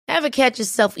Ever catch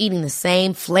yourself eating the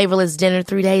same flavorless dinner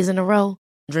 3 days in a row?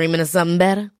 Dreaming of something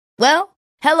better? Well,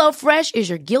 HelloFresh is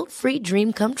your guilt-free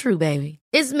dream come true, baby.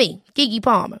 It's me, Keke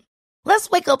Palmer. Let's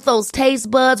wake up those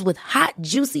taste buds with hot,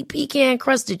 juicy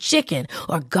pecan-crusted chicken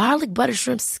or garlic butter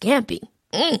shrimp scampi.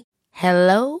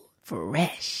 Hello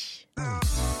Fresh.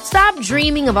 Stop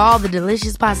dreaming of all the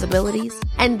delicious possibilities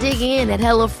and dig in at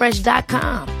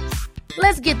HelloFresh.com.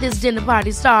 Let's get this dinner party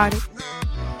started.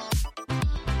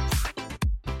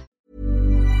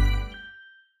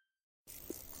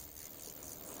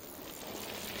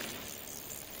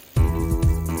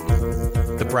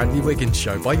 The Bradley Wiggins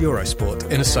Show by Eurosport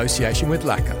in association with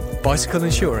Lacquer, bicycle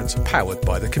insurance powered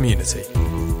by the community.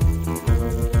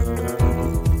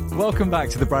 Welcome back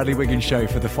to the Bradley Wiggins Show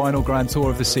for the final Grand Tour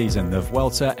of the season, the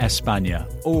Vuelta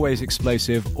España. Always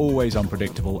explosive, always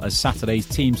unpredictable, as Saturday's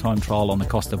team time trial on the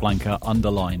Costa Blanca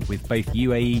underlined, with both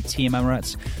UAE, Team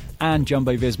Emirates and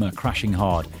Jumbo-Visma crashing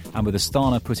hard, and with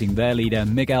Astana putting their leader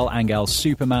Miguel Angel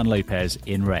Superman Lopez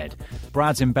in red.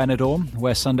 Brad's in Benidorm,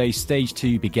 where Sunday's Stage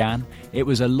 2 began. It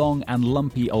was a long and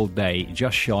lumpy old day,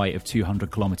 just shy of 200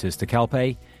 kilometres to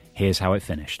Calpe. Here's how it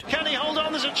finished. Can he hold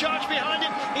on? There's a charge behind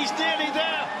him. He's nearly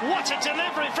there. What a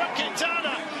delivery from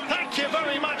Quintana. Thank you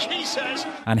very much, he says.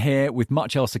 And here, with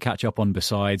much else to catch up on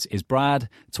besides, is Brad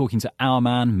talking to our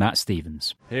man, Matt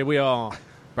Stevens. Here we are,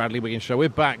 Bradley Wiggins Show. We're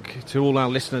back to all our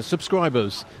listeners,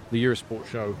 subscribers, the Eurosport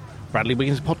Show, Bradley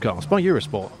Wiggins podcast by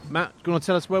Eurosport. Matt, do you want to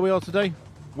tell us where we are today?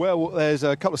 Well, there's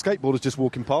a couple of skateboarders just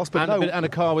walking past, but and a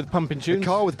car with pumping tunes. A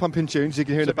car with pumping tunes, you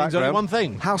can hear in the background. Only one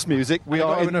thing. House music. We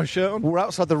are with no shirt on. We're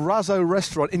outside the Razo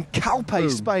restaurant in Calpe,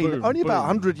 Spain, only about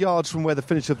 100 yards from where the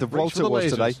finish of the Vuelta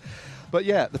was today. But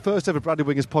yeah, the first ever Bradley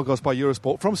Wiggins podcast by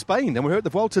Eurosport from Spain, and we're here at the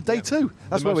Vuelta Day 2.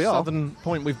 That's where we are. The southern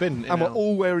point we've been. And we're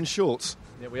all wearing shorts.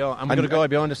 Yeah, we are. And we've got a guy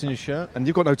behind us in his shirt. And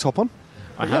you've got no top on.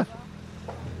 I have.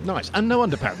 Nice. And no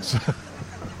underpants.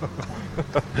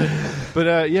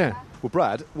 But yeah. Well,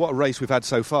 Brad, what a race we've had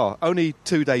so far. Only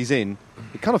 2 days in,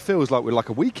 it kind of feels like we're like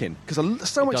a week in, because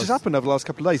so much has happened over the last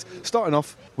couple of days. Starting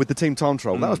off with the team time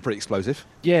trial, that was pretty explosive.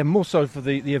 Yeah, more so for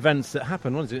the events that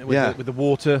happened, wasn't it? With the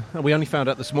water. And we only found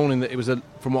out this morning that it was,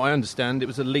 from what I understand, it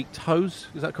was a leaked hose.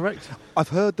 Is that correct? I've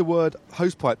heard the word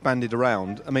hosepipe bandied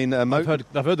around. I mean, I've heard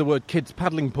the word kids'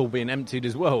 paddling pool being emptied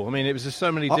as well. I mean, it was just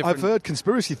so many different... I've heard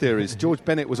conspiracy theories. George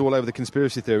Bennett was all over the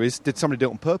conspiracy theories. Did somebody do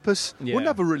it on purpose? Yeah. We'll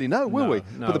never really know, will we?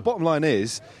 No. But the bottom line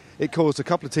is, it caused a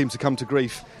couple of teams to come to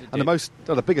grief, and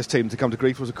the biggest team to come to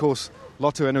grief was, of course,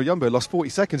 Lotto and Jumbo. Lost 40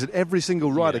 seconds, and every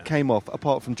single rider came off,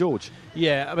 apart from George.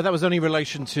 Yeah, but that was only in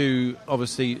relation to,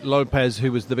 obviously, Lopez,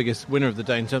 who was the biggest winner of the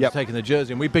day in terms of taking the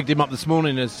jersey. And we bigged him up this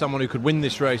morning as someone who could win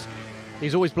this race.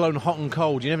 He's always blown hot and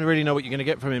cold. You never really know what you're going to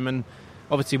get from him. And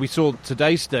obviously, we saw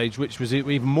today's stage, which was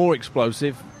even more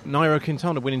explosive. Nairo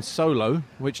Quintana winning solo,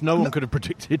 which no one could have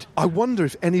predicted. I wonder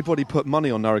if anybody put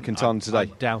money on Nairo Quintana today. I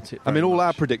doubt it. I mean, all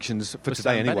our predictions for today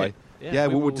Sam anyway. Bennett. Yeah,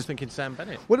 we were just thinking Sam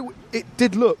Bennett. Well, it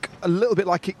did look a little bit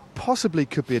like it possibly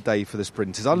could be a day for the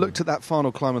sprinters. I looked at that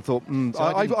final climb and thought,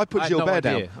 I put Gilbert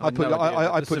down. I put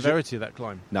the severity of that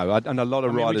climb. No, and a lot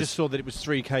of riders. We just saw that it was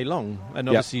 3K long, and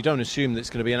obviously you don't assume that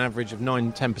it's going to be an average of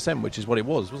 9-10%, which is what it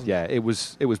was, wasn't it? Yeah, it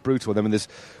was brutal. I mean,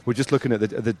 we're just looking at the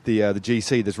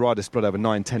GC. There's riders spread over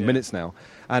 9-10 minutes now,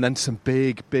 and then some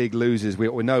big losers.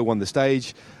 We know won the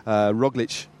stage.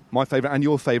 Roglic, my favourite and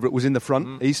your favourite, was in the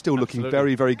front. He's still looking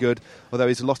very, very good, although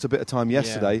he's lost a bit of time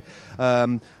yesterday.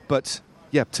 But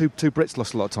yeah, two Brits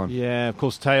lost a lot of time. Yeah, of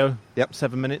course, Teo,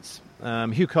 7 minutes.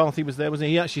 Hugh Carthy was there, wasn't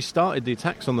he? He actually started the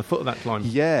attacks on the foot of that climb.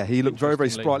 Yeah, he looked very, very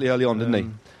sprightly early on, didn't he?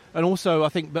 And also, I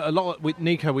think, but a lot with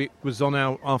Nico, we was on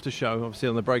our after show, obviously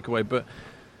on the breakaway, but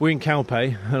we're in Calpe,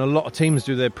 and a lot of teams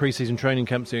do their pre-season training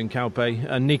camps here in Calpe,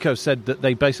 and Nico said that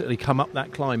they basically come up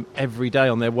that climb every day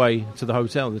on their way to the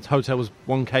hotel. The hotel was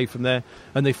 1K from there,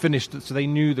 and they finished, so they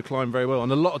knew the climb very well,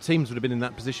 and a lot of teams would have been in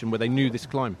that position where they knew this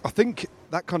climb. I think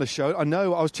that kind of showed. I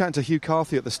know I was chatting to Hugh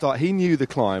Carthy at the start. He knew the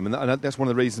climb, and that's one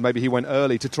of the reasons maybe he went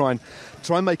early to try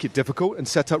and make it difficult and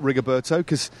set up Rigoberto,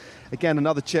 because again,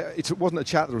 another chat. It wasn't a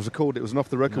chat that was recorded, it was an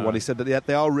off-the-record one. He said that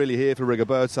they are really here for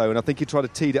Rigoberto, and I think he tried to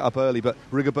tee it up early, but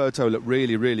Rigoberto looked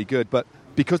really, really good. But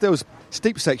because there was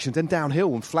steep sections, then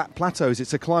downhill and flat plateaus,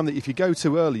 it's a climb that if you go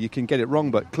too early, you can get it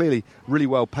wrong. But clearly, really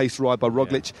well-paced ride by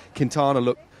Roglic. Quintana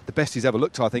looked the best he's ever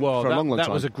looked, I think, for a long time. That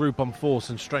was a group on force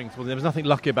and strength. Well, there was nothing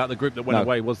lucky about the group that went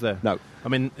away, was there? No. I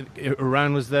mean,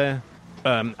 Iran was there.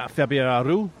 Fabio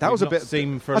Aru. That was a bit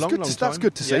seen for a long time. That's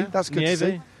good to see. Yeah. That's good to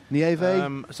see.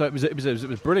 Nieve. So it was a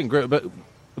brilliant group. But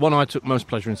the one I took most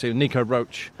pleasure in seeing, Nico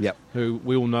Roach, who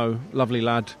we all know, lovely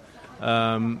lad.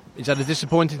 He's had a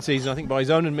disappointing season, I think, by his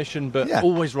own admission, but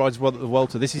always rides well at the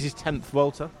Vuelta. This is his 10th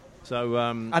Vuelta. So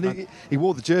and he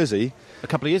wore the jersey a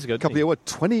couple of years ago.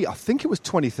 I think it was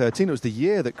 2013. It was the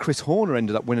year that Chris Horner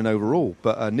ended up winning overall.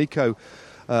 But Nico,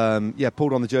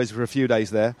 pulled on the jersey for a few days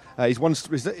there. He's won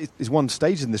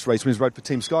stages in this race when he rode for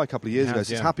Team Sky a couple of years ago.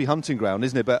 So it's happy hunting ground,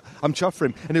 isn't it? But I'm chuffed for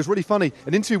him. And it was really funny.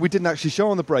 An interview we didn't actually show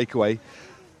on the breakaway.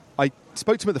 I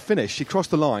spoke to him at the finish. He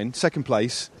crossed the line, second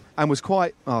place, and was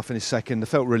finished second. It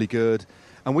felt really good.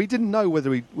 And we didn't know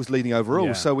whether he was leading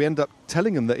overall, so we ended up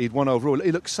telling him that he'd won overall.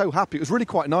 He looked so happy. It was really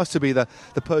quite nice to be the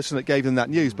person that gave him that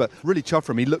news, but really chuffed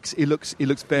for him. He looks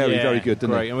very, very good,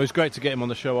 doesn't he? And it was great to get him on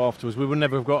the show afterwards. We would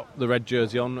never have got the red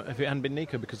jersey on if it hadn't been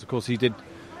Nico, because, of course, he did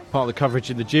part of the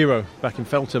coverage in the Giro back in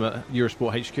Feltham at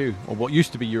Eurosport HQ, or what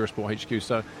used to be Eurosport HQ.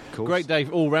 So great day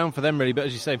all round for them, really. But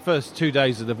as you say, first 2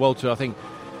 days of the Vuelta, I think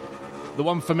the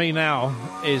one for me now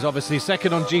is obviously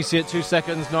second on GC at 2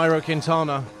 seconds, Nairo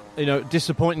Quintana.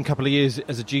 Disappointing couple of years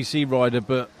as a GC rider,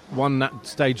 but won that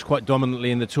stage quite dominantly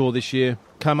in the Tour this year.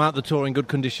 Come out the Tour in good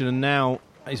condition, and now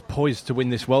is poised to win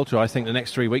this Vuelta, I think, the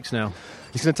next 3 weeks now.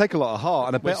 He's going to take a lot of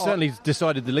heart. And certainly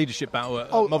decided the leadership battle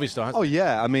at Movistar, hasn't it?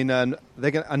 Yeah. I mean,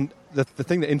 they're going. And the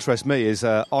thing that interests me is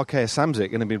Arkea Samsic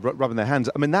going to be rubbing their hands.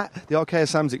 I mean, the Arkea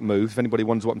Samsic move, if anybody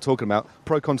wonders what I'm talking about,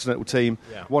 pro-continental team,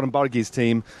 Warren Barguil's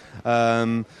team.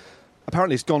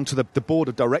 Apparently it's gone to the board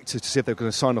of directors to see if they're going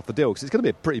to sign off the deal, because it's going to be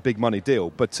a pretty big money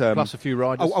deal. But plus a few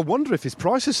riders. I wonder if his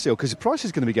price is still, because his price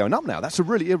is going to be going up now. That's a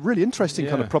really interesting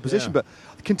kind of proposition. But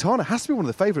Quintana has to be one of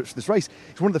the favourites for this race.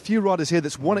 He's one of the few riders here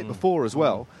that's won it before as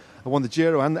well. I won the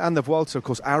Giro and the Vuelta. Of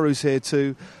course, Aru's here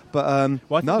too. But I think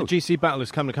the GC battle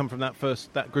has come from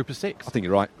that group of six. I think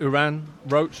you're right. Uran,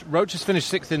 Roach has finished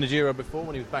sixth in the Giro before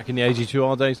when he was back in the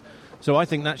AG2R days. So I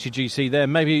think that's your GC there.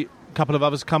 Maybe a couple of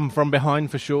others come from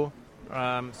behind for sure.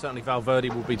 Certainly Valverde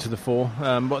will be to the fore.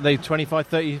 What are they, 25,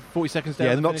 30, 40 seconds down?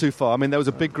 Yeah, not too far. I mean, there's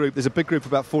a big group of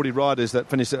about 40 riders that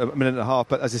finished at a minute and a half.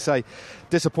 But as I say,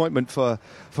 disappointment for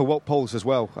Wout Poels as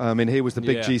well. I mean, he was the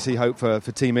big GC hope for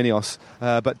Team INEOS.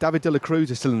 But David de la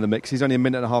Cruz is still in the mix. He's only a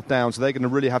minute and a half down, so they're going to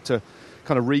really have to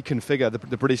kind of reconfigure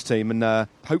the British team. And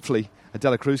hopefully de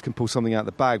la Cruz can pull something out of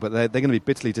the bag. But they're going to be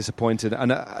bitterly disappointed.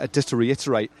 And just to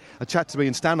reiterate, a chat to me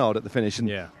and Stannard at the finish.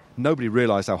 And nobody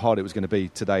realised how hard it was going to be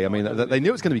today. I mean, they knew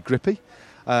it was going to be grippy,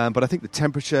 but I think the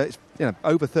temperature is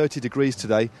over 30 degrees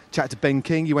today. Chat to Ben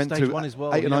King, you went Stage through one as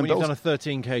well. 8 or 9 when you've done a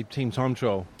 13k team time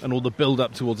trial and all the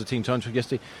build-up towards the team time trial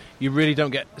yesterday, you really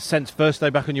don't get a sense first day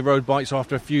back on your road bike, so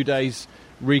after a few days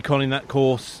reconning that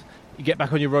course, you get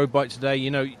back on your road bike today,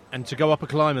 and to go up a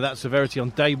climb of that severity on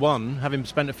day one, having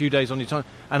spent a few days on your time,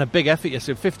 and a big effort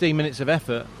yesterday, 15 minutes of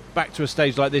effort, back to a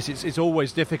stage like this, it's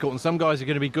always difficult, and some guys are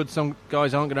going to be good, some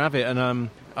guys aren't going to have it, and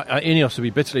INEOS will be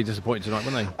bitterly disappointed tonight,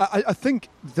 won't they? I think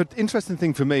the interesting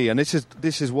thing for me, and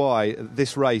this is why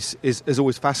this race is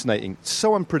always fascinating, it's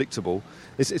so unpredictable,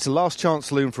 it's a last chance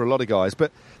saloon for a lot of guys,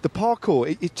 but the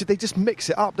parkour, they just mix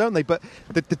it up, don't they? But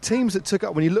the teams that took it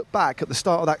up, when you look back at the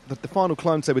start of the final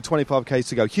climb today with 25k's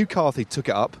to go, Hugh Carthy took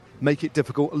it up, make it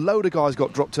difficult, a load of guys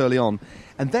got dropped early on,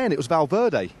 and then it was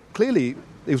Valverde. Clearly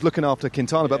he was looking after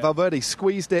Quintana, but Valverde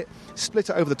squeezed it, split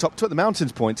it over the top, took the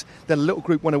mountains points, then a little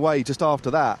group went away just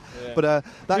after that. Yeah. But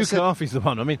that's Carthy's the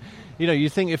one. I mean, you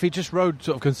think if he just rode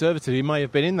sort of conservative, he may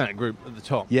have been in that group at the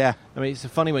top. Yeah. I mean, it's a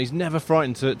funny one. He's never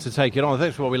frightened to take it on. I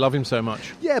think that's why we love him so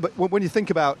much. Yeah, but when you think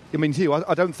about, I mean, Hugh,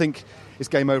 I don't think it's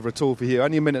game over at all for Hugh.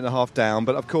 Only a minute and a half down,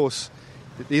 but of course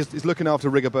he's looking after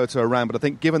Rigoberto Urán. But I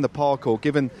think given the parkour,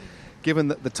 given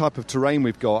the type of terrain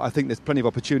we've got, I think there's plenty of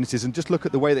opportunities. And just look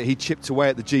at the way that he chipped away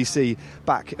at the GC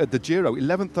back at the Giro,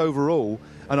 11th overall,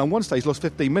 and on one stage lost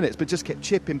 15 minutes, but just kept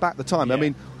chipping back the time. Yeah. I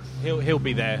mean, he'll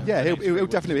be there. Yeah, he'll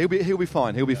definitely he'll be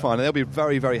fine. He'll be fine, and they'll be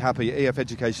very, very happy. EF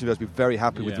Education will be very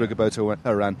happy with Rigoberto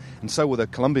Urán, and so will the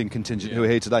Colombian contingent who are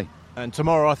here today. And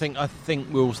tomorrow, I think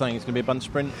we're all saying it's going to be a bunch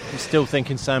sprint. I'm still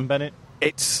thinking Sam Bennett.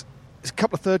 It's a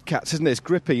couple of third cats, isn't it? It's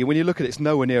grippy. And when you look at it, it's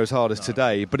nowhere near as hard as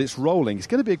today, but it's rolling. It's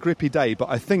going to be a grippy day, but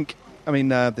I think,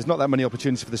 there's not that many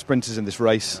opportunities for the sprinters in this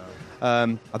race.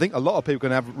 I think a lot of people are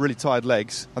going to have really tired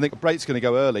legs. I think Brate's going to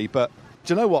go early, but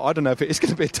do you know what? I don't know if it's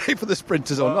going to be a day for the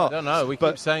sprinters or not. I don't know. We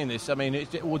keep saying this. I mean,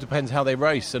 it all depends how they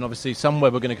race, and obviously somewhere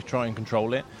we're going to try and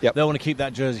control it. Yep. They'll want to keep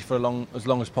that jersey for as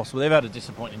long as possible. They've had a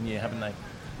disappointing year, haven't they?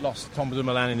 Lost Tom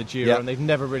Dumoulin in the Giro, and they've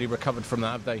never really recovered from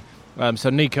that, have they? So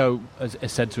Nico has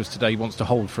said to us today he wants to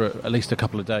hold for at least a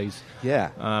couple of days. Yeah.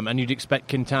 And you'd expect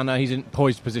Quintana, he's in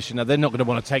poised position. Now, they're not going to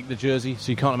want to take the jersey,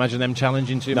 so you can't imagine them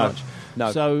challenging too much.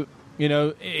 No. So,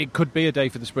 it could be a day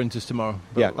for the sprinters tomorrow.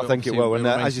 Yeah, I think it will. And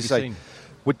as you say,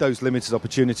 with those limited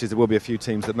opportunities, there will be a few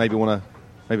teams that maybe want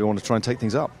to try and take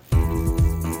things up.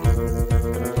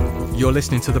 You're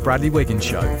listening to The Bradley Wiggins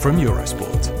Show from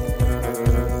Eurosport.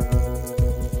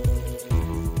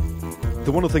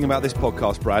 The wonderful thing about this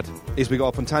podcast, Brad, is we got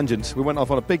off on tangents. We went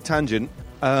off on a big tangent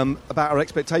about our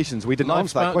expectations. We didn't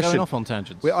answer that question. Going off on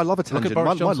tangents. I love a tangent.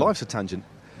 My life's a tangent.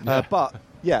 Yeah. But,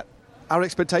 yeah, our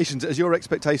expectations, as your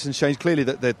expectations changed, clearly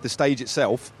the stage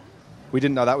itself, we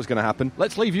didn't know that was going to happen.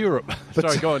 Let's leave Europe.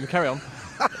 Sorry, go on, carry on.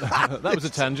 That was a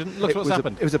tangent. Look what's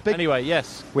happened. It was a big... Anyway,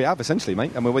 yes. We have, essentially,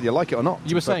 mate. I mean, whether you like it or not.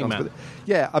 You were saying, man.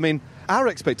 Yeah, I mean, our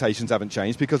expectations haven't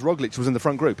changed because Roglic was in the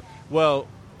front group. Well,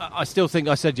 I still think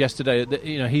I said yesterday that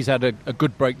he's had a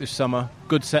good break this summer,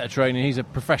 good set of training. He's a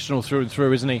professional through and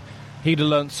through, isn't he? He'd have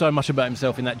learnt so much about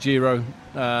himself in that Giro.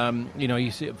 He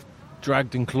sort of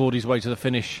dragged and clawed his way to the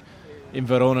finish in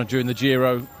Verona during the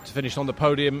Giro to finish on the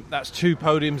podium. That's 2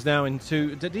 podiums now in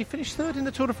 2. Did he finish 3rd in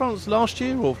the Tour de France last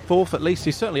year, or 4th at least?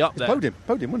 He's certainly up there. Podium,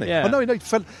 wasn't he? Yeah. Oh, no, he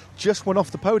just went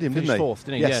off the podium, didn't he? 4th,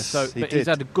 didn't he? Yes, yeah. he did. He's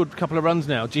had a good couple of runs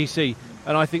now, GC,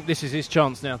 and I think this is his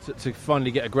chance now to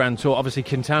finally get a Grand Tour. Obviously,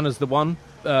 Quintana's the one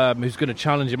who's going to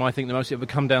challenge him, I think, the most. It will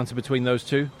come down to between those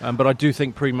two. But I do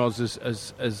think Primoz,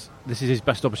 as this is his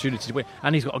best opportunity to win.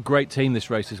 And he's got a great team this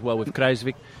race as well, with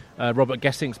Kruijswijk. Robert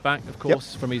Gessink's back, of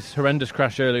course, from his horrendous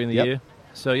crash earlier in the year.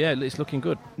 So, yeah, it's looking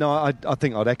good. No, I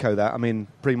think I'd echo that. I mean,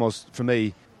 Primoz, for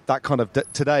me, that kind of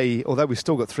today, although we've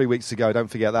still got 3 weeks to go, don't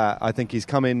forget that. I think he's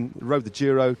come in, rode the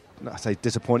Giro. I say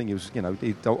disappointing. He was,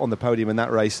 on the podium in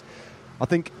that race. I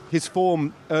think his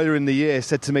form earlier in the year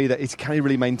said to me that can he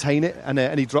really maintain it,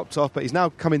 and he dropped off. But he's now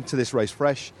come into this race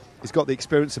fresh. He's got the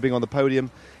experience of being on the podium.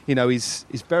 He's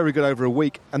very good over a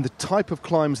week, and the type of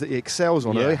climbs that he excels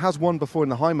on. He has won before in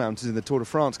the high mountains in the Tour de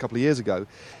France a couple of years ago.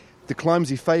 The climbs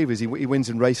he favours, he wins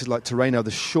in races like Tirreno,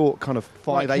 the short kind of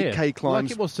 8K climbs.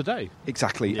 Like it was today.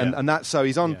 Exactly, and that's so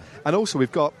he's on. Yeah. And also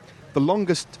we've got the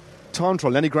longest time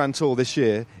trial, any Grand Tour this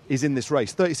year, is in this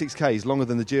race. 36 Ks, longer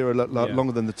than the Giro,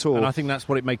 longer than the Tour. And I think that's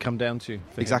what it may come down to.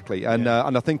 Exactly, and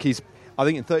I think I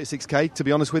think in 36K, to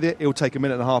be honest with you, he'll take a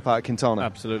minute and a half out of Quintana.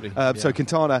 Absolutely. So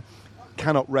Quintana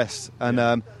cannot rest, and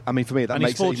I mean, for me, that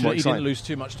makes it even more exciting. He didn't lose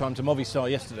too much time to Movistar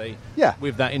yesterday.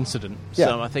 With that incident. Yeah.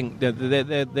 So I think they're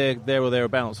there or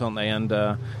thereabouts, aren't they? And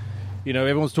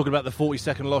everyone's talking about the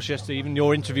 40-second loss yesterday. Even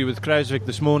your interview with Kruijswijk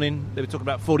this morning, they were talking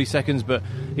about 40 seconds, but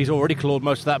he's already clawed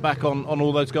most of that back on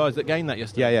all those guys that gained that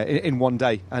yesterday. Yeah, in one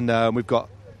day, and we've got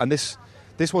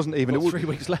This wasn't even... 3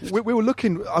 weeks left. We were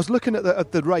looking... I was looking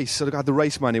at the race. So I had the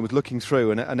race manual, was looking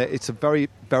through, and it's a very,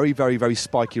 very, very, very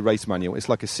spiky race manual. It's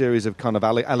like a series of kind of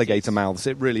alligator mouths.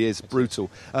 It really is brutal.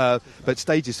 But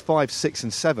stages 5, 6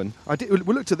 and 7... we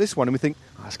looked at this one and we think,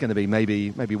 it's going to be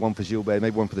maybe one for Gilbert,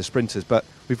 maybe one for the sprinters, but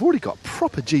we've already got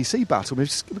proper GC battle.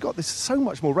 We've got this so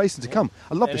much more racing to come.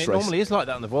 I love this race. It normally is like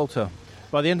that on the Vuelta.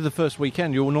 By the end of the first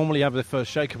weekend, you'll normally have the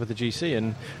first shake-up of the GC,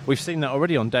 and we've seen that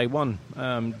already on day one,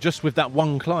 just with that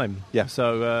one climb. Yeah.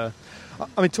 So,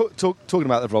 I mean, talking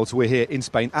about the Vuelta, we're here in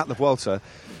Spain at the Vuelta.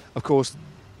 Of course,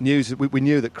 we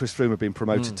knew that Chris Froome had been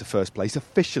promoted to first place.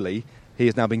 Officially, he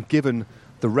has now been given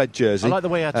the red jersey. I like the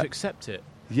way he had to accept it.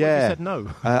 Yeah. He said no.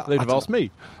 They'd have asked me.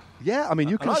 Yeah, I mean,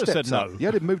 you could have stepped said up. no. You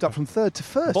had moved up from 3rd to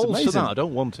 1st. Balls Amazing. to that, I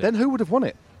don't want it. Then who would have won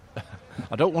it?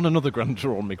 I don't want another Grand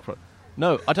Tour on me.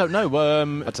 No, I don't know. I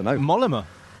don't know. Mollema.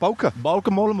 Bolka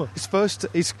Mollema. His first...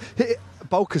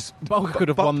 Bolka could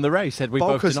have won the race, had we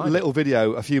both denied it. Bolka's little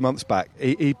video a few months back,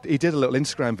 he did a little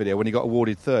Instagram video when he got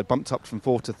awarded 3rd, bumped up from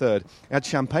 4th to 3rd. He had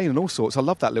champagne and all sorts. I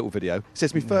love that little video. It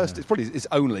says me first. It's probably his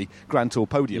only Grand Tour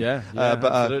podium.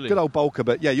 Absolutely. Good old Bolka.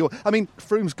 But yeah,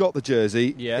 Froome's got the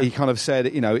jersey. Yeah. He kind of said,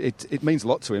 it means a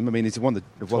lot to him. I mean, he's won the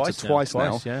Vuelta twice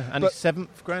now. Yeah. And his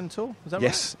 7th Grand Tour, is that right?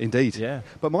 Yes, indeed. Yeah.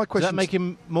 But my question... Does that make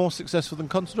him more successful than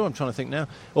Contador? I'm trying to think now.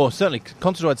 Or certainly,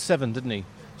 Contador had 7, didn't he?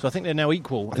 So I think they're now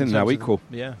equal. I think they're now equal.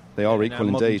 Yeah. They are equal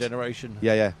now indeed. Generation.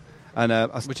 Yeah.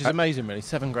 And which is amazing, really.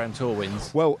 7 Grand Tour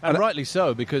wins. Well, and rightly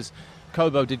so, because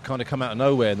Kobo did kind of come out of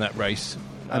nowhere in that race.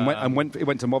 And it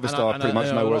went to Movistar pretty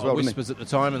much nowhere as well, didn't whispers at the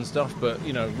time and stuff, but,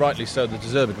 rightly so, the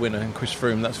deserved winner in Chris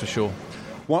Froome, that's for sure.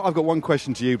 Well, I've got one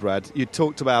question to you, Brad. You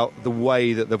talked about the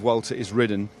way that the Vuelta is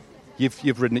ridden.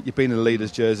 You've ridden it, you've been in the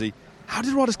leader's jersey. How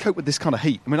did riders cope with this kind of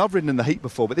heat? I mean, I've ridden in the heat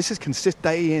before, but this is consist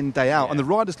day in, day out, and the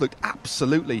riders looked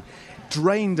absolutely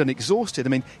drained and exhausted. I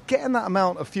mean, getting that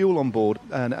amount of fuel on board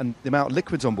and the amount of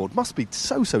liquids on board must be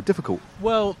so difficult.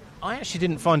 Well, I actually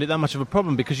didn't find it that much of a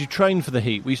problem because you train for the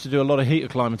heat. We used to do a lot of heat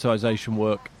acclimatisation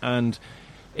work, and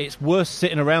it's worse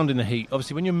sitting around in the heat.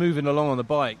 Obviously, when you're moving along on the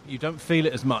bike, you don't feel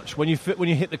it as much. When you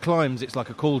hit the climbs, it's like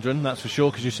a cauldron, that's for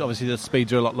sure, because obviously the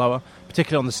speeds are a lot lower,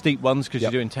 particularly on the steep ones, because you're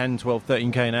doing 10, 12,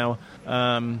 13k an hour.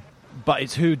 But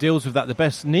it's who deals with that the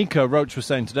best. Nico Roche was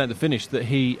saying today at the finish that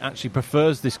he actually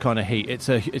prefers this kind of heat. It's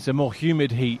a more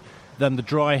humid heat than the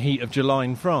dry heat of July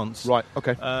in France. Right,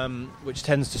 okay. Which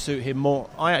tends to suit him more.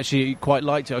 I actually quite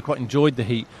liked it. I quite enjoyed the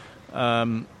heat.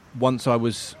 when I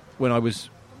was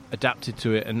adapted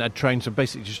to it and had trained, so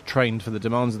basically just trained for the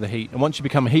demands of the heat. And once you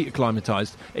become heat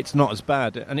acclimatised, it's not as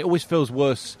bad, and it always feels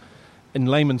worse in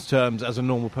layman's terms as a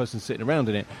normal person sitting around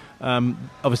in it.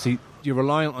 Obviously, you're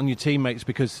reliant on your teammates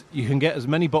because you can get as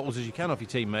many bottles as you can off your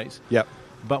teammates. Yep.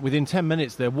 But within 10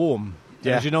 minutes, they're warm.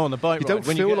 Yeah. As you know, on the bike you ride, don't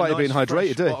when feel you get like a you're being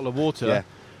hydrated, do you? bottle of water,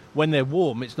 when they're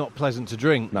warm, it's not pleasant to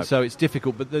drink. No. So it's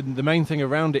difficult. But the main thing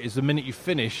around it is the minute you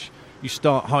finish, you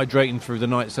start hydrating through the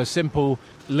night. So simple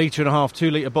 1.5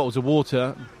 2 litre bottles of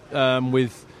water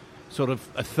with sort of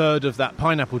a third of that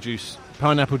pineapple juice.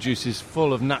 Pineapple juice is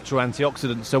full of natural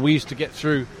antioxidants. So we used to get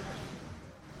through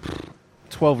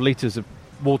 12 litres of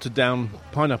watered down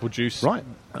pineapple juice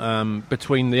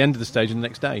between the end of the stage and the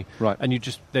next day. Right. And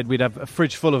we'd have a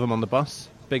fridge full of them on the bus,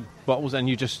 big bottles, and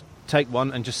you just take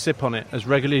one and just sip on it as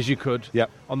regularly as you could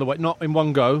on the way, not in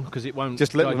one go because it won't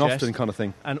just little and digest. often kind of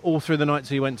thing. And all through the night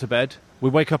till you went to bed. We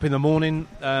wake up in the morning,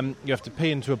 you have to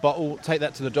pee into a bottle, take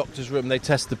that to the doctor's room, they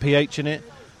test the pH in it,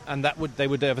 and they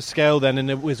would have a scale then, and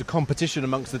there was a competition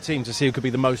amongst the team to see who could be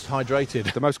the most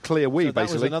hydrated. The most clear wee, so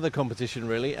basically. That was another competition,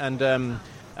 really.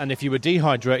 And if you were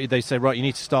dehydrated, they say, right, you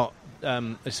need to start.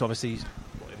 It's obviously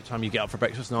every time you get up for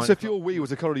breakfast. So if your wee was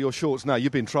the colour of your shorts now,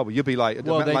 you'd be in trouble. You'd be like they'd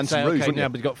Lantern say, Rouge, okay, wouldn't now, you?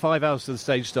 but you've got 5 hours till the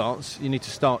stage starts. You need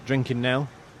to start drinking now.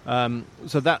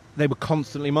 So that they were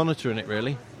constantly monitoring it,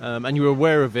 really, and you were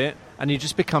aware of it, and it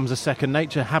just becomes a second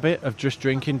nature habit of just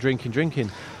drinking,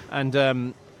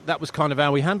 and that was kind of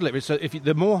how we handle it. So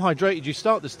the more hydrated you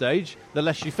start the stage, the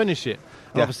less you finish it.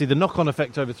 And obviously, the knock-on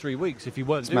effect over 3 weeks, if you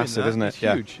weren't doing massive, that, isn't it? It's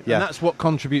huge. And that's what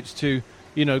contributes to,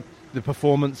 the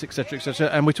performance, etc., etc.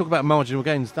 And we talk about marginal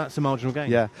gains. That's a marginal gain.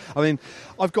 Yeah. I mean,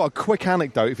 I've got a quick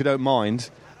anecdote, if you don't mind,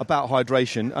 about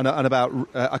hydration and about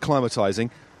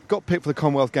acclimatising. Got picked for the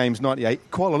Commonwealth Games '98,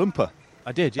 Kuala Lumpur.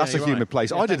 I did, yeah. That's a humid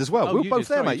place. Yeah, I did as well. We were both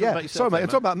there, mate. Yeah. Sorry, mate. I'm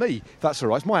talking about me. That's all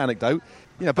right. It's my anecdote.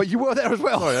 Yeah, but you were there as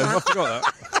well. Sorry, I forgot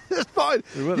that. It's fine.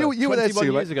 You were there too,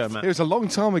 21 years ago, Matt. It was a long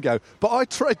time ago. But I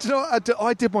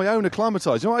did my own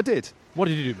acclimatising. You know what I did? What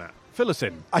did you do, Matt? Fill us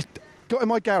in. I got in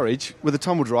my garage with a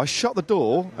tumble dryer, shut the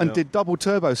door, and did double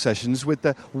turbo sessions with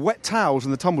the wet towels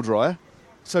and the tumble dryer.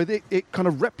 So it kind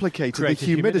of replicated the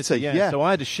humidity. Yeah. So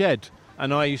I had a shed,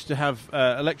 and I used to have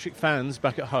electric fans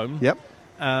back at home. Yep.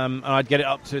 And I'd get it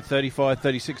up to 35,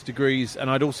 36 degrees, and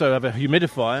I'd also have a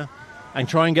humidifier and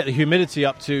try and get the humidity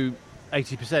up to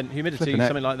 80% humidity,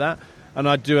 something like that. And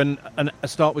I'd do a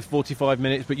start with 45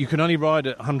 minutes, but you can only ride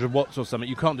at 100 watts or something.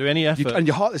 You can't do any effort. And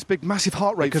your heart, this big, massive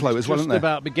heart rate flow as well, isn't there? It's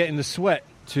just about getting the sweat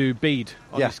to bead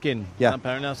on your skin. Yeah.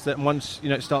 And once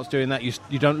it starts doing that,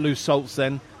 you don't lose salts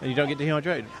then, and you don't get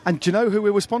dehydrated. And do you know who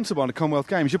we were sponsored by in the Commonwealth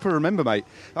Games? You probably remember, mate.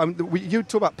 You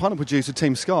talk about pineapple juice with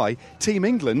Team Sky. Team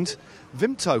England,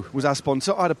 Vimto was our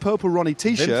sponsor. I had a purple Ronnie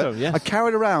T-shirt. Vimto, yes. I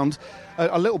carried around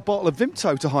a little bottle of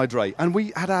Vimto to hydrate, and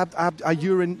we had our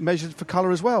urine measured for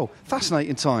colour as well.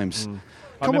 Fascinating times.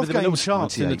 I remember there were little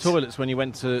charts in the toilets when you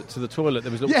went to the toilet.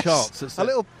 There was little charts that said,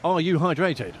 "Are you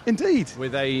hydrated?" Indeed,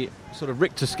 with a sort of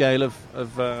Richter scale of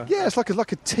it's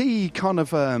like a tea kind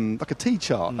of like a tea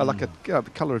chart, like the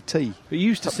colour of tea. But you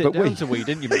used to sit down to wee,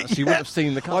 didn't you, Matt? So you wouldn't have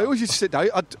seen the colour. I always used to sit down.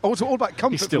 I was all about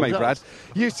comfort for me, Brad.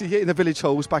 You used to get in the village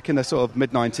halls back in the sort of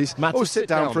mid-90s. Matt, always sit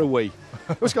down for a wee.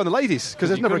 Always go on the ladies because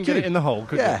there's never a queue. Get it in the hole,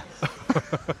 could you?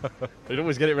 You'd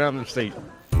always get it around the seat.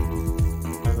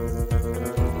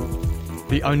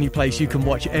 The only place you can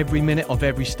watch every minute of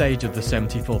every stage of the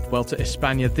 74th Vuelta a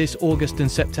España this August and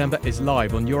September is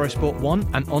live on Eurosport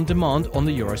 1 and on demand on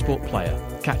the Eurosport player.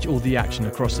 Catch all the action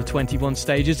across the 21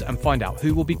 stages and find out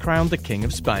who will be crowned the King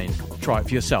of Spain. Try it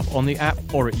for yourself on the app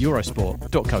or at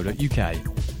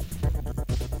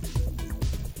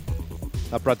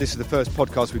eurosport.co.uk. Brad, this is the first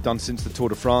podcast we've done since the Tour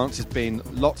de France. It's been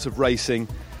lots of racing.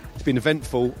 It's been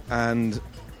eventful and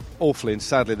awfully, and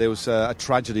sadly there was a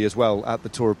tragedy as well at the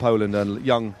Tour of Poland. And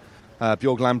young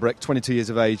Björg Lambrecht, 22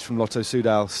 years of age, from Lotto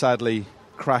Soudal, sadly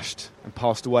crashed and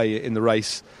passed away in the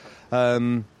race.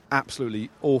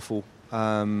 Absolutely awful.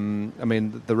 I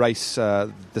mean, the race,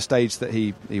 the stage that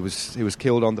he was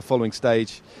killed on, the following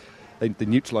stage, they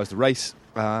neutralised the race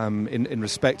in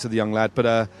respect to the young lad.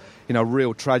 But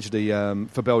real tragedy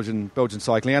for Belgian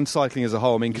cycling and cycling as a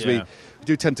whole. I mean, because we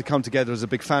do tend to come together as a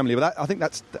big family. But I think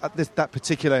that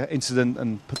particular incident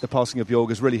and the passing of Björg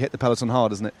has really hit the peloton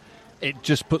hard, hasn't it? It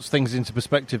just puts things into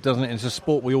perspective, doesn't it? It's a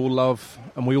sport we all love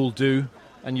and we all do,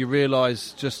 and you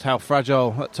realise just how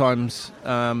fragile at times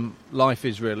life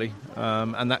is, really.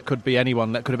 And that could be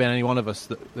anyone. That could have been any one of us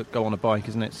that go on a bike,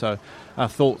 isn't it? So our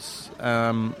thoughts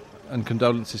and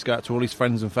condolences go out to all his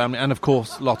friends and family, and of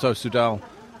course Lotto Soudal,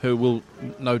 who will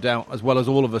no doubt, as well as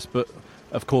all of us, but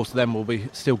of course, them will be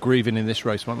still grieving in this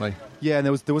race, won't they? Yeah, and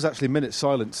there was actually a minute's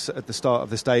silence at the start of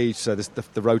the stage, so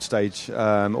the road stage.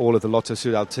 All of the Lotto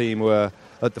Soudal team were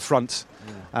at the front,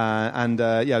 and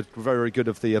very, very good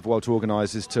of the Vuelta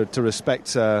organisers to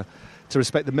respect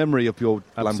the memory of Bjorn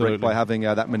Lambrecht by having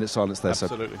that minute's silence there.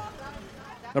 Absolutely. So.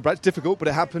 No, Brad, it's difficult, but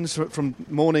it happens from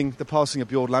mourning the passing of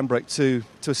Bjorn Lambrecht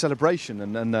to a celebration,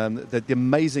 and the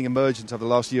amazing emergence over the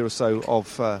last year or so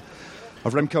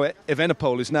of Remco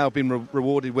Evenepoel, who's now been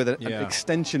rewarded with an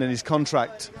extension in his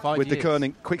contract 5 with years. the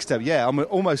Koenig Quickstep. Yeah,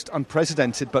 almost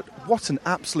unprecedented, but what an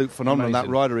absolute phenomenon that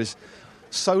rider is.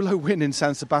 Solo win in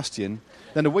San Sebastian.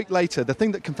 Then a week later, the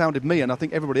thing that confounded me, and I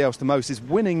think everybody else the most, is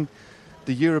winning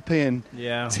the European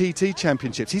TT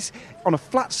Championships. He's on a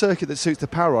flat circuit that suits the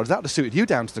power rods. That would have suited you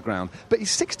down to the ground. But he's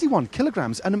 61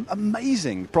 kilograms, an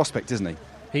amazing prospect, isn't he?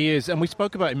 He is, and we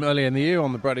spoke about him earlier in the year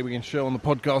on the Bradley Wiggins show on the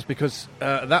podcast because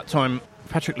at that time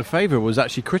Patrick Lefevre was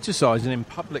actually criticising him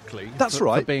publicly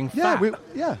for being fat.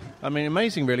 I mean,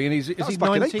 amazing, really. And is he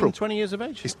 19, 20 years of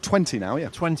age? He's 20 now, yeah.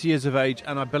 20 years of age,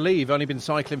 and I believe only been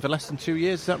cycling for less than 2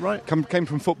 years, is that right? Came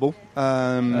from football.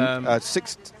 At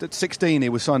 16, he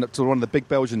was signed up to one of the big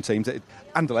Belgian teams,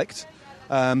 Anderlecht.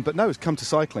 But no, he's come to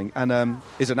cycling and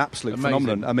is an absolute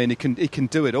phenomenon. I mean, he can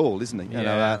do it all, isn't he?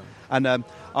 Yeah.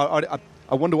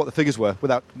 I wonder what the figures were,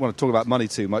 without want to talk about money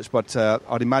too much, but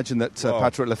I'd imagine that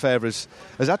Patrick Lefevre has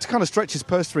had to kind of stretch his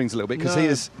purse strings a little bit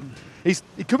because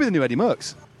he could be the new Eddie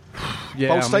Merckx.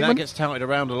 Yeah, that gets touted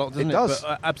around a lot, doesn't it? It does.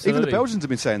 But, absolutely. Even the Belgians have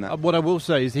been saying that. What I will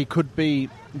say is he could be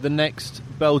the next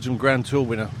Belgian Grand Tour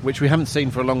winner, which we haven't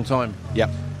seen for a long time. Yeah.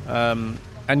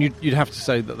 And you'd have to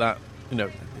say that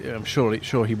I'm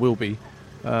sure he will be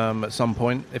at some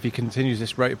point if he continues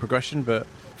this rate of progression, but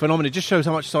phenomenal. It just shows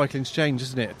how much cycling's changed,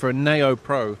 doesn't it? For a Neo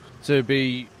Pro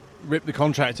to rip the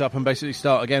contract up and basically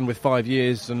start again with 5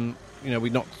 years, and we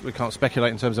can't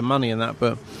speculate in terms of money and that,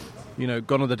 but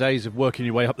gone are the days of working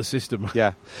your way up the system.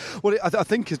 Yeah. Well, I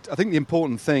think the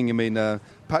important thing. I mean,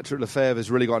 Patrick Lefevre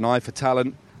has really got an eye for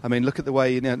talent. I mean, look at the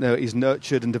way he's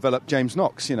nurtured and developed James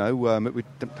Knox. We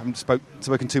haven't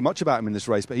spoken too much about him in this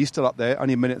race, but he's still up there,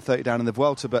 only a minute 30 down in the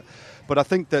Vuelta. But I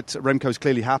think that Remco's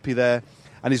clearly happy there.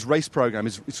 And his race programme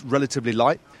is relatively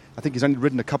light. I think he's only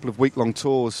ridden a couple of week-long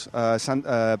tours.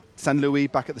 San Louis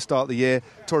back at the start of the year,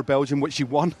 Tour of Belgium, which he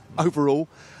won overall.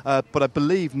 But I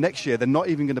believe next year they're not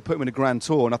even going to put him in a Grand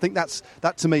Tour. And I think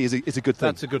that to me is a good thing.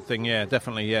 That's a good thing, yeah,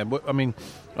 definitely, yeah. I mean,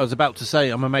 I was about to say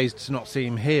I'm amazed to not see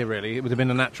him here, really. It would have been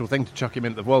a natural thing to chuck him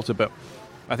into the Vuelta, but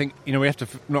I think, we have to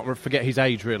not forget his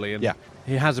age, really. And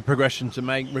he has a progression to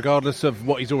make, regardless of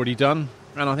what he's already done.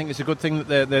 And I think it's a good thing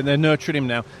that they're nurturing him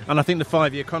now. And I think the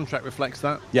 5-year contract reflects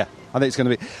that. Yeah, I think it's going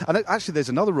to be. And actually, there's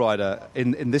another rider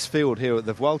in this field here at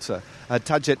the Vuelta,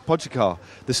 Tadej Pogačar,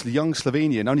 this young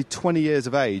Slovenian, only 20 years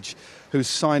of age, who's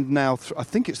signed now, I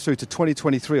think it's through to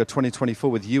 2023 or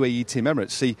 2024 with UAE Team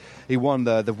Emirates. He won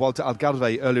the Vuelta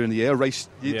Algarve earlier in the year, a race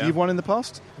you've won in the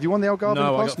past? Have you won the Algarve in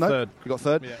the past? No, I got third. You got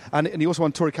third? Yeah. And he also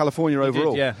won Tour of California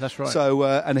overall. Yeah, that's right. So,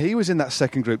 and he was in that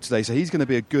second group today, so he's going to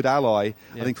be a good ally,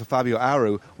 I think, for Fabio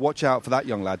Aru. Watch out for that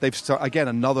young lad. They've again,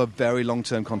 another very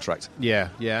long-term contract. Yeah,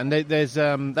 and there's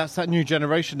that's that new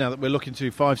generation now that we're looking to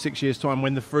 5-6 years' time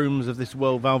when the Froomes of this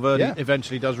world, Valverde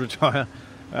eventually does retire.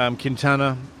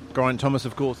 Quintana, Geraint Thomas,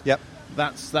 of course. Yep.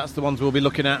 That's the ones we'll be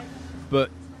looking at. But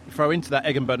throw into that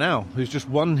Egan Bernal, who's just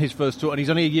won his first tour, and he's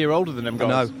only a year older than them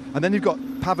guys. I know. And then you've got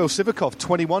Pavel Sivakov,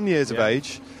 21 years of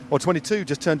age, or 22,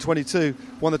 just turned 22,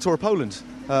 won the Tour of Poland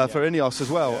for INEOS as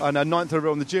well, and a ninth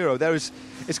overall on the Giro.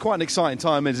 It's quite an exciting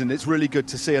time, isn't it? It's really good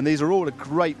to see, and these are all a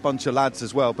great bunch of lads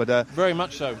as well. But very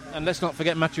much so. And let's not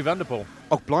forget Mathieu van der Poel.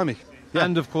 Oh, blimey. Yeah.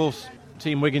 And, of course,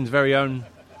 Team Wiggins' very own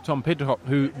Tom Pidcock,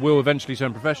 who will eventually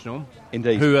turn professional.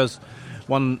 Indeed. Who has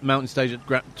won mountain stage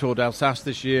at Tour d'Alsace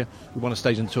this year. We won a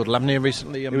stage in Tour de l'Avenir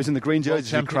recently. He was in the green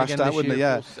jersey. He crashed out, wouldn't he?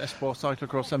 Yeah. Espoir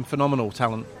cyclocross and phenomenal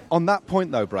talent. On that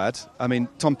point, though, Brad, I mean,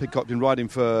 Tom Pidcock's been riding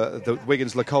for the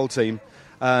Wiggins Le Col team.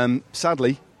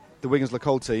 Sadly, the Wiggins Le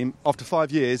Col team, after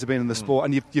 5 years, have been in the sport,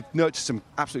 and you've nurtured some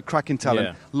absolute cracking talent.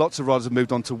 Yeah. Lots of riders have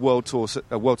moved on to world tour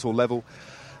level.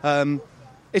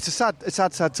 It's a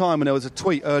sad time, and there was a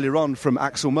tweet earlier on from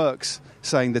Axel Merckx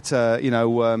saying that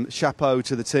chapeau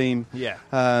to the team. Yeah.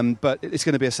 But it's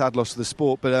going to be a sad loss to the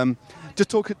sport. But just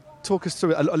talk us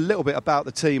through a little bit about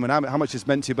the team and how much it's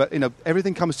meant to you. But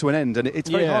everything comes to an end, and it's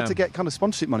very hard to get kind of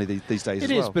sponsorship money these days.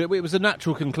 It is, but it was a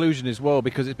natural conclusion as well,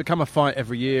 because it's become a fight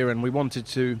every year, and we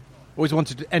always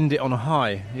wanted to end it on a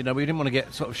high. We didn't want to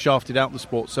get sort of shafted out the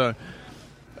sport, so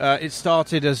It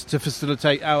started as to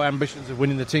facilitate our ambitions of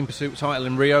winning the team pursuit title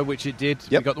in Rio, which it did.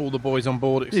 Yep. We got all the boys on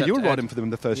board. Yeah, you were riding for them in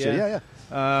the first year.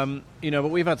 But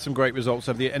we've had some great results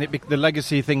over the year, and the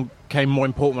legacy thing came more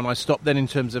important when I stopped then, in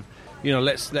terms of,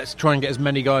 let's try and get as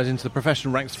many guys into the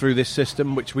professional ranks through this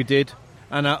system, which we did.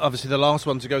 And obviously the last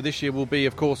one to go this year will be,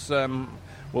 of course,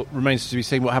 remains to be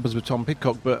seen what happens with Tom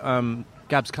Pidcock, but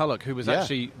Gabs Culloch, who was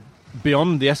actually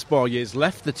beyond the Espoir years,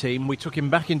 left the team. We took him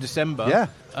back in December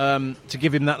to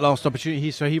give him that last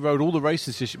opportunity. So he rode all the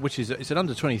races, which is it's an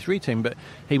under-23 team, but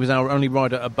he was our only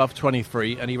rider above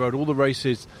 23, and he rode all the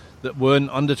races that weren't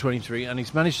under 23, and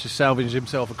he's managed to salvage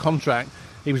himself a contract.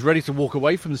 He was ready to walk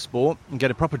away from the sport and get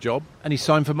a proper job, and he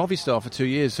signed for Movistar for 2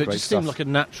 years. So it just seemed like a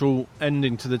natural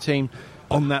ending to the team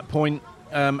on that point,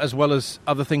 as well as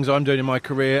other things I'm doing in my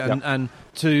career. And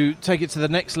to take it to the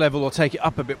next level, or take it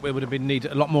up a bit, we would have been need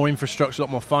a lot more infrastructure, a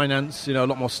lot more finance, a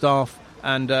lot more staff,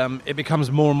 and it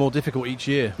becomes more and more difficult each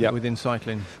year within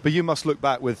cycling. But you must look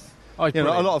back with a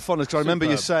lot of fondness, because I remember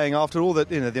you saying, after all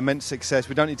the immense success,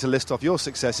 we don't need to list off your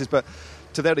successes, but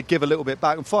to be able to give a little bit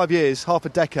back. In 5 years, half a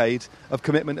decade of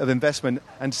commitment, of investment,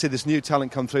 and to see this new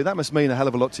talent come through, that must mean a hell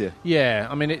of a lot to you. Yeah,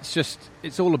 I mean,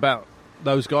 it's all about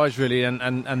those guys, really,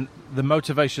 and the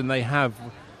motivation they have.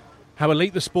 How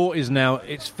elite the sport is now,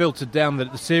 it's filtered down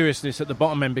the seriousness at the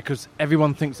bottom end, because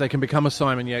everyone thinks they can become a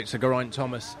Simon Yates, a Geraint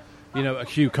Thomas, a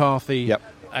Hugh Carthy,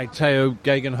 a Teo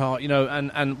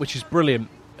Gegenhardt, and which is brilliant.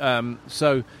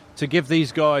 So to give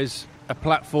these guys a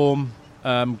platform,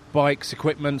 bikes,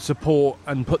 equipment, support,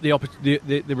 and put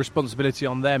the responsibility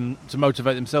on them to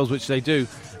motivate themselves, which they do,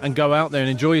 and go out there and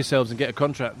enjoy yourselves and get a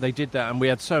contract. They did that, and we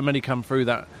had so many come through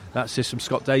that system.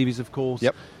 Scott Davies, of course,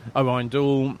 Orion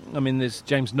Dool, there's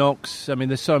James Knox,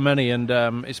 there's so many, and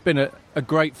it's been a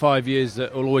great 5 years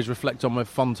that I'll always reflect on with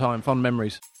fond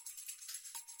memories.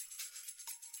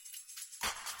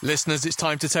 Listeners, it's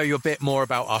time to tell you a bit more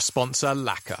about our sponsor,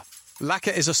 Lacquer. Lacquer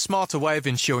is a smarter way of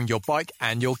insuring your bike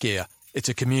and your gear. It's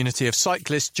a community of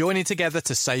cyclists joining together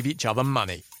to save each other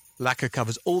money. Lacquer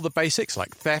covers all the basics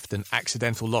like theft and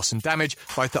accidental loss and damage,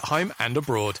 both at home and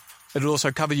abroad. It'll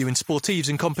also cover you in sportives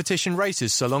and competition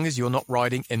races, so long as you're not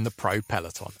riding in the pro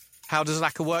peloton. How does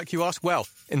Lacquer work, you ask? Well,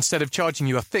 instead of charging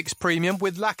you a fixed premium,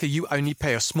 with Lacquer you only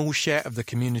pay a small share of the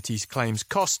community's claims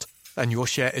cost, and your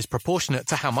share is proportionate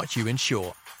to how much you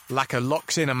insure. Lacquer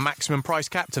locks in a maximum price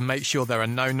cap to make sure there are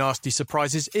no nasty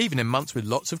surprises, even in months with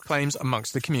lots of claims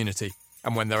amongst the community.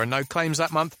 And when there are no claims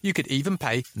that month, you could even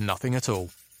pay nothing at all.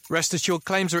 Rest assured,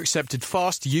 claims are accepted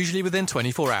fast, usually within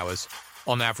 24 hours.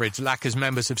 On average, Lacquer's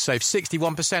members have saved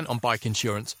 61% on bike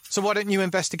insurance, so why don't you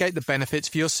investigate the benefits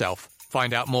for yourself?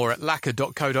 Find out more at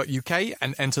lacquer.co.uk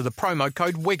and enter the promo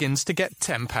code Wiggins to get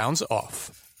 £10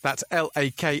 off. That's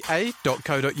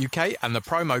laka.co.uk and the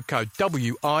promo code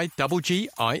WIGGINS.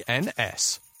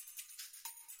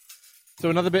 So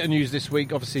another bit of news this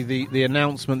week, obviously the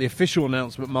announcement, the official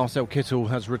announcement, Marcel Kittel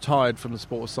has retired from the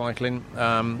sport of cycling.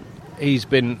 He's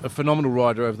been a phenomenal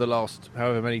rider over the last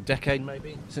however many decade,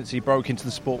 maybe, since he broke into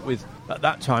the sport with, at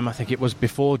that time, I think it was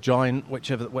before Giant,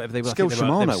 whatever they were. Skills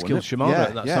Shimano, Skills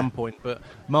Shimano at some point. But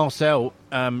Marcel,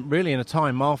 really in a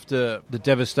time after the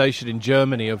devastation in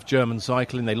Germany of German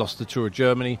cycling, they lost the Tour of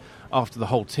Germany, after the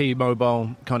whole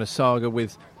T-Mobile kind of saga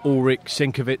with Ulrich,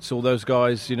 Sienkiewicz, all those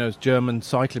guys, German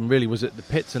cycling really was at the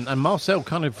pits, and Marcel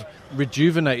kind of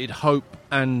rejuvenated hope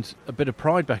and a bit of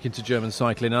pride back into German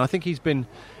cycling. And I think I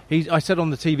said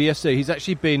on the TV yesterday,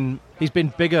 he's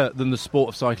been bigger than the sport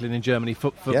of cycling in Germany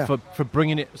for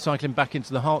bringing cycling back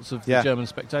into the hearts of the German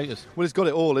spectators. Well, he's got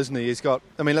it all, isn't he? He's got,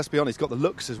 let's be honest, he's got the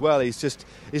looks as well. He's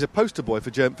a poster boy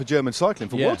for German cycling,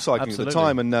 for world cycling absolutely. At the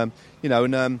time, and he's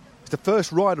the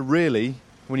first rider really,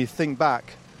 when you think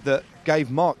back, that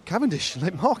gave Mark Cavendish,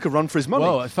 let Mark a run for his money.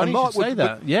 Well, it's funny you should say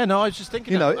that. I was just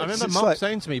thinking, I remember Mark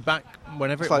saying to me back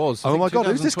whenever it was, oh my God,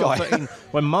 who's this guy?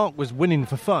 When Mark was winning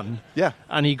for fun,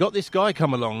 and he got this guy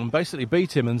come along and basically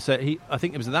beat him, and said, I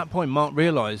think it was at that point Mark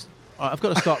realised, I've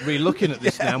got to start re-looking at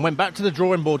this now, and went back to the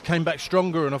drawing board, came back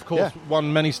stronger, and of course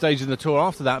won many stages in the Tour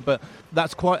after that. But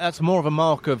that's more of a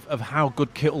mark of how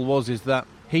good Kittel was, is that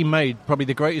he made probably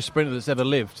the greatest sprinter that's ever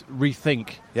lived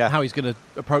rethink how he's going to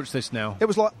approach this now. It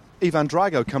was like Ivan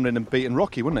Drago coming in and beating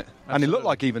Rocky, wouldn't it? Absolutely. And he looked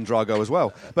like Ivan Drago as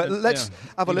well. But let's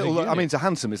have a little look. He's a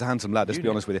handsome lad, let's be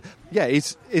honest with you. Yeah,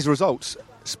 his results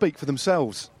speak for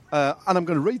themselves. And I'm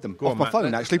going to read them off my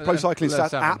phone, actually. Pro Cycling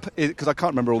Stats app, because I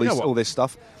can't remember all this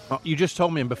stuff. You just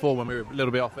told me before when we were a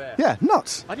little bit off air. Yeah,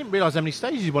 nuts. I didn't realise how many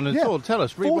stages you won in the Tour. Tell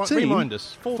us, remind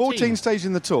us. 14 stages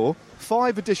in the Tour,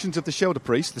 5 editions of the Schelte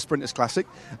Priest, the Sprinters Classic,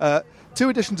 2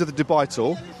 editions of the Dubai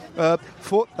Tour,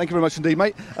 4, thank you very much indeed,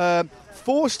 mate,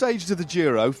 4 stages of the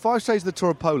Giro, 5 stages of the Tour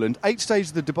of Poland, 8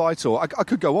 stages of the Dubai Tour. I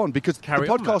could go on because the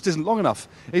podcast isn't long enough.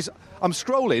 I'm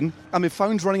scrolling and my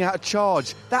phone's running out of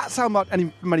charge. That's how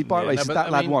many bike races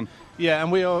lad won. Yeah,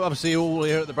 and we are obviously all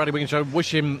here at the Bradley Wiggins Show.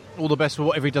 Wish him all the best for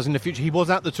whatever he does in the future. He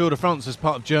was at the Tour de France as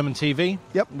part of German TV.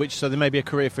 Yep. So there may be a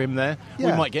career for him there.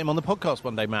 Yeah. We might get him on the podcast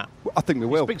one day, Matt. Well, I think we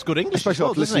will. He speaks good English. Especially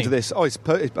after listening to this. Oh, it's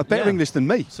better English than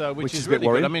me, which is a really bit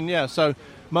worrying. good. I mean, so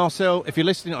Marcel, if you're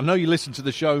listening, I know you listen to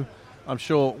the show. I'm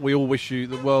sure we all wish you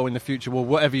the well in the future. Well,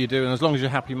 whatever you do, and as long as you're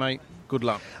happy, mate, good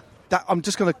luck. I'm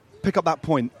just going to pick up that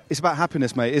point. It's about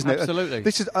happiness, mate, isn't it? Absolutely.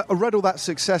 I read all that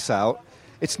success out.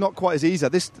 It's not quite as easy.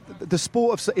 The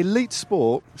sport of elite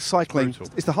sport, cycling,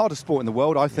 it's the hardest sport in the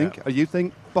world, I think. Yeah. You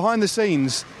think? Behind the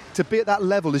scenes, to be at that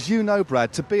level, as you know,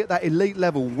 Brad, to be at that elite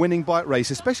level, winning bike race,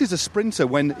 especially as a sprinter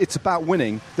when it's about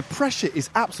winning, the pressure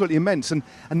is absolutely immense, and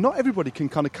not everybody can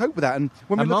kind of cope with that. And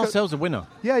Marcel's a winner.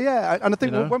 Yeah, and I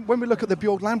think when we look at the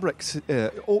Bjorg Lambrecht,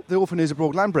 the orphanage of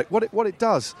Bjorg Lambrecht, what it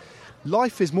does,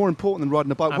 life is more important than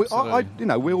riding a bike. We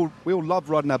all love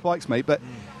riding our bikes, mate, but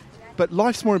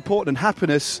life's more important, and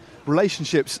happiness,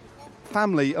 relationships,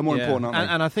 family are more important, aren't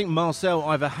they? And I think Marcel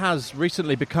either has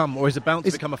recently become or is about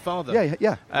to become a father.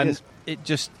 Yeah. And it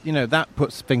just, that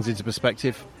puts things into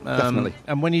perspective. Definitely.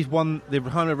 And when he's won the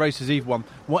 100 races he's won,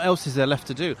 what else is there left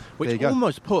to do? Which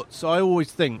almost puts, I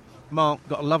always think, Mark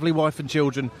got a lovely wife and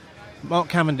children, Mark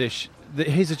Cavendish,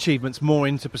 his achievements more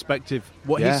into perspective.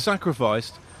 What he's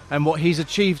sacrificed and what he's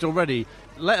achieved already,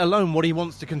 let alone what he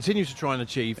wants to continue to try and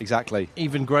achieve. Exactly.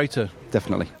 Even greater.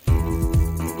 Definitely.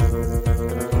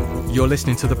 You're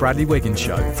listening to The Bradley Wiggins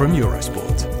Show from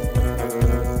Eurosport.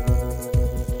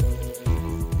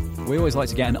 We always like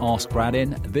to get an Ask Brad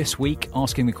in. This week,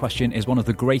 asking the question is one of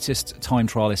the greatest time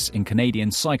trialists in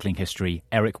Canadian cycling history,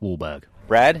 Eric Wahlberg.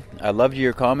 Brad, I loved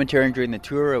your commentary during the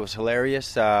tour. It was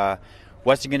hilarious.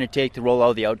 What's it going to take to roll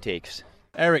out the outtakes?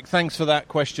 Eric, thanks for that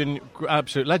question.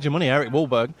 Absolute legend money, Eric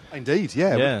Wahlberg. Indeed,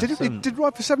 yeah. Did he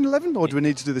ride for 7-Eleven, or do we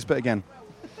need to do this bit again?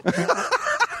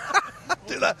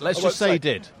 Let's just say he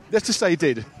did. Let's just say he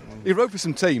did. He rode for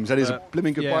some teams, and he's a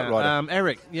blooming good bike rider.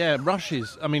 Eric,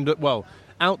 rushes. I mean,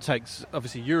 outtakes,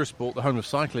 obviously Eurosport, the home of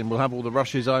cycling, will have all the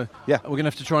rushes. We're going to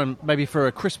have to try and, maybe for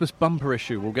a Christmas bumper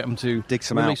issue, we'll get them to dig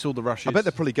some release out. All the rushes. I bet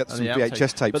they'll probably get some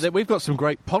VHS tapes. But we've got some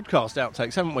great podcast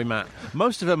outtakes, haven't we, Matt?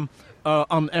 Most of them are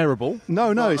unairable.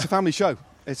 No, it's a family show.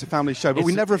 It's a family show, but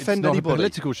we never offend anybody. It's not a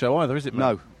political show either, is it,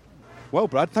 Matt? No. Well,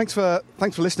 Brad, thanks for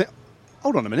listening.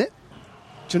 Hold on a minute.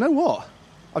 Do you know what?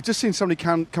 I've just seen somebody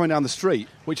coming down the street,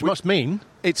 which must mean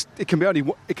it can be only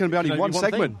one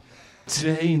segment.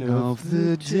 Dane of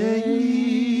the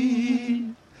day.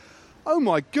 Oh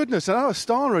my goodness! And our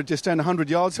star had just turned 100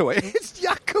 yards away. It's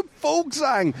Jakob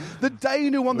Fuglsang, the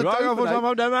Dane who won the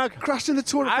Dauphiné, crashed in the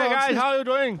Tour de France. Hi guys, how are you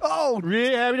doing? Oh,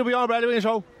 really happy to be on Bradley Wiggins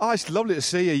Show. Oh, it's lovely to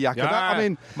see you, Jakob. Yeah. I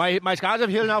mean, my scars have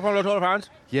healed now from the Tour de France.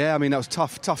 Yeah, I mean that was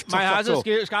tough. My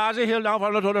scars are healed now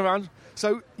from the Tour de France.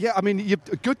 So, yeah, I mean, you're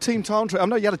a good team time trial. I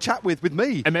know you had a chat with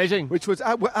me. Amazing. Which was,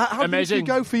 how did it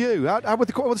go for you? How were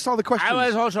the start of the questions? I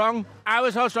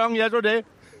was so strong yesterday.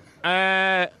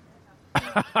 I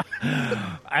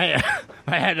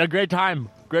had a great time.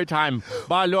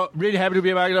 But look, really happy to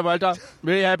be back in the Vuelta.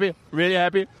 Really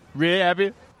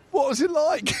happy. What was it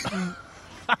like?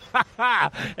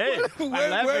 Hey,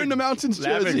 we're in the mountains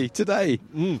jersey today.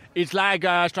 It's like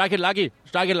Strike It Lucky.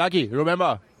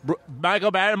 Remember?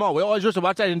 Michael Barrymore, we always used to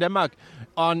watch that in Denmark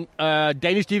on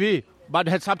Danish TV, but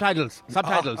it had subtitles.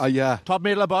 Yeah. Top,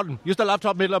 middle, or bottom. Used to love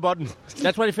top, middle, or bottom.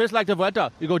 That's what it feels like, the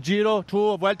Vuelta. You go Giro,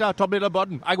 Tour, Vuelta, top, middle, or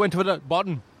bottom. I went for the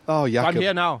bottom. Oh, Jakob. I'm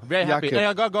here now. Very happy. Jakob. And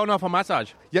I got to go now for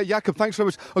massage. Yeah, Jakob, thanks very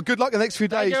much. Oh, good luck the next few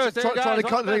days. Trying to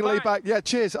cut the lead back. Yeah,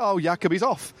 cheers. Oh, Jakob, he's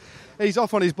off. He's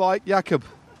off on his bike. Jakob.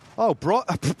 Oh,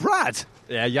 Brad.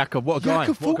 Yeah, Jakob, what a guy.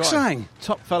 Jakob Fuglsang.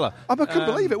 Top fella. I couldn't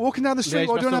believe it, walking down the street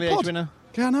while doing our pod. Winner.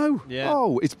 Yeah, I know. Yeah.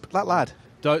 Oh, it's that lad.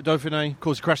 Dauphiné, of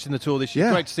course, crashed in the Tour this year.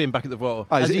 Yeah. Great to see him back at the Vuelta.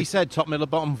 As he said, top, middle,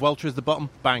 bottom. Vuelta is the bottom.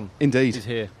 Bang. Indeed. He's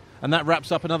here. And that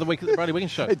wraps up another week at the Bradley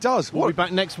Wiggins Show. It does. We'll be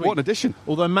back next week. What an addition.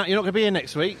 Although, Matt, you're not going to be here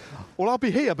next week. Well, I'll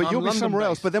be here, but you'll be somewhere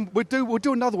else. But then we'll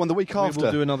do another one the week after.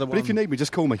 We'll do another one. But if you need me,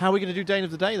 just call me. How are we going to do Dane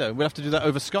of the Day, though? We'll have to do that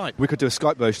over Skype. We could do a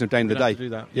Skype version of Dane of the Day. Have to do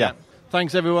that. Yeah.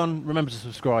 Thanks, everyone. Remember to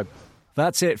subscribe.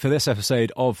 That's it for this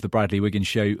episode of The Bradley Wiggins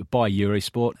Show by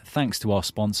Eurosport. Thanks to our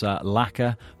sponsor,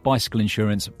 Lacquer, bicycle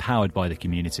insurance powered by the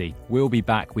community. We'll be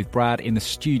back with Brad in the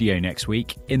studio next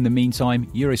week. In the meantime,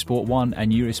 Eurosport 1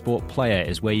 and Eurosport Player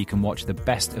is where you can watch the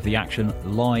best of the action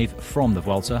live from the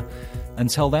Vuelta.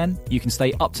 Until then, you can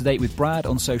stay up to date with Brad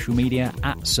on social media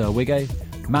at Sir Wiggo.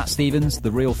 Matt Stevens,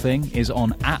 The Real Thing, is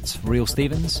on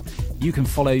 @RealStevens. You can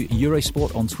follow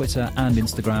Eurosport on Twitter and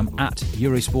Instagram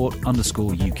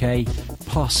 @Eurosport_UK.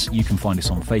 Plus, you can find us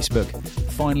on Facebook.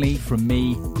 Finally, from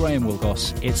me, Graham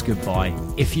Wilgoss, it's goodbye.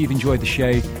 If you've enjoyed the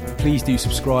show, please do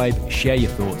subscribe, share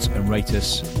your thoughts, and rate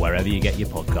us wherever you get your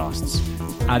podcasts.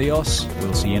 Adios,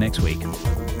 we'll see you next week.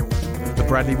 The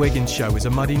Bradley Wiggins Show is a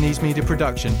Muddy Knees Media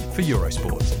production for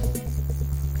Eurosport.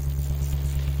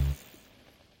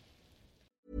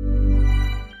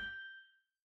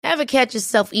 Ever catch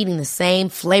yourself eating the same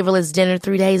flavorless dinner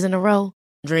 3 days in a row?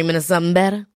 Dreaming of something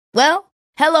better? Well,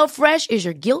 HelloFresh is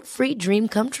your guilt-free dream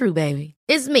come true, baby.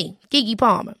 It's me, Keke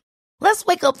Palmer. Let's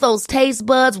wake up those taste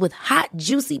buds with hot,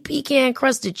 juicy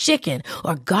pecan-crusted chicken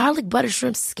or garlic butter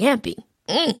shrimp scampi.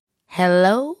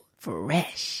 Hello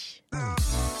Fresh.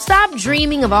 Stop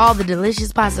dreaming of all the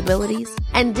delicious possibilities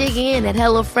and dig in at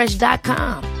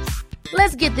HelloFresh.com.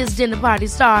 Let's get this dinner party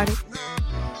started.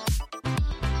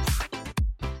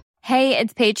 Hey,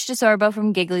 it's Paige DeSorbo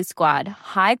from Giggly Squad.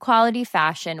 High quality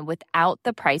fashion without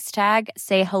the price tag.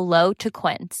 Say hello to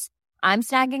Quince. I'm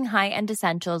snagging high-end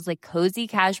essentials like cozy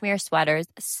cashmere sweaters,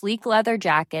 sleek leather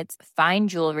jackets, fine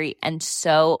jewelry, and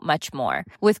so much more.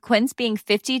 With Quince being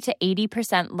 50 to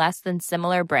 80% less than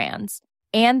similar brands.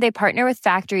 And they partner with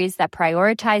factories that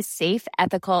prioritize safe,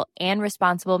 ethical, and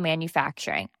responsible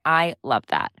manufacturing. I love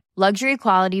that. Luxury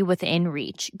quality within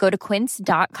reach. Go to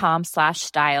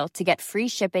quince.com/style to get free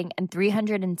shipping and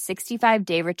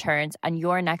 365-day returns on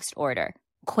your next order.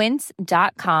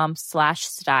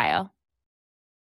 Quince.com/style.